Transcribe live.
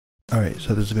Alright,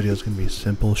 so this video is going to be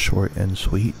simple, short, and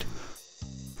sweet.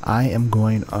 I am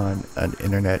going on an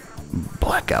internet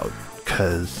blackout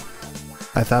because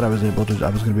I thought I was going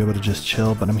to be able to just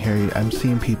chill, but I'm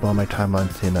seeing people on my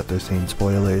timeline saying that they're seeing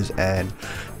spoilers, and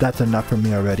that's enough for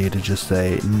me already to just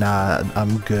say, nah,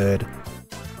 I'm good.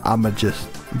 I'ma just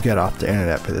get off the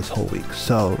internet for this whole week.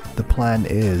 So the plan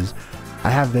is, I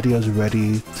have videos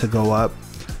ready to go up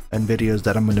and videos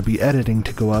that I'm going to be editing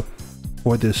to go up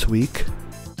for this week.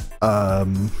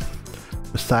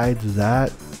 Besides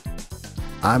that,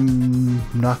 I'm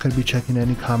not going to be checking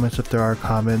any comments if there are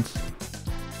comments.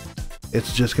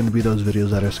 It's just going to be those videos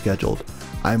that are scheduled.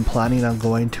 I'm planning on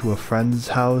going to a friend's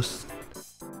house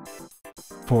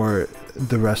for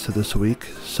the rest of this week,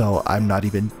 so I'm not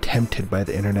even tempted by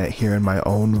the internet here in my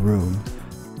own room.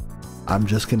 I'm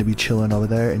just going to be chilling over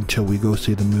there until we go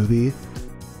see the movie,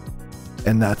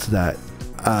 and that's that.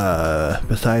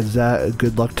 Besides that,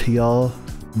 good luck to y'all.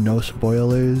 No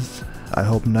spoilers. I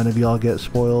hope none of y'all get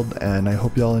spoiled, and I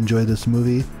hope y'all enjoy this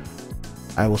movie.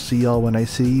 I will see y'all when I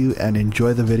see you, and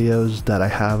enjoy the videos that I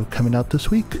have coming out this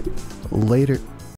week. Later.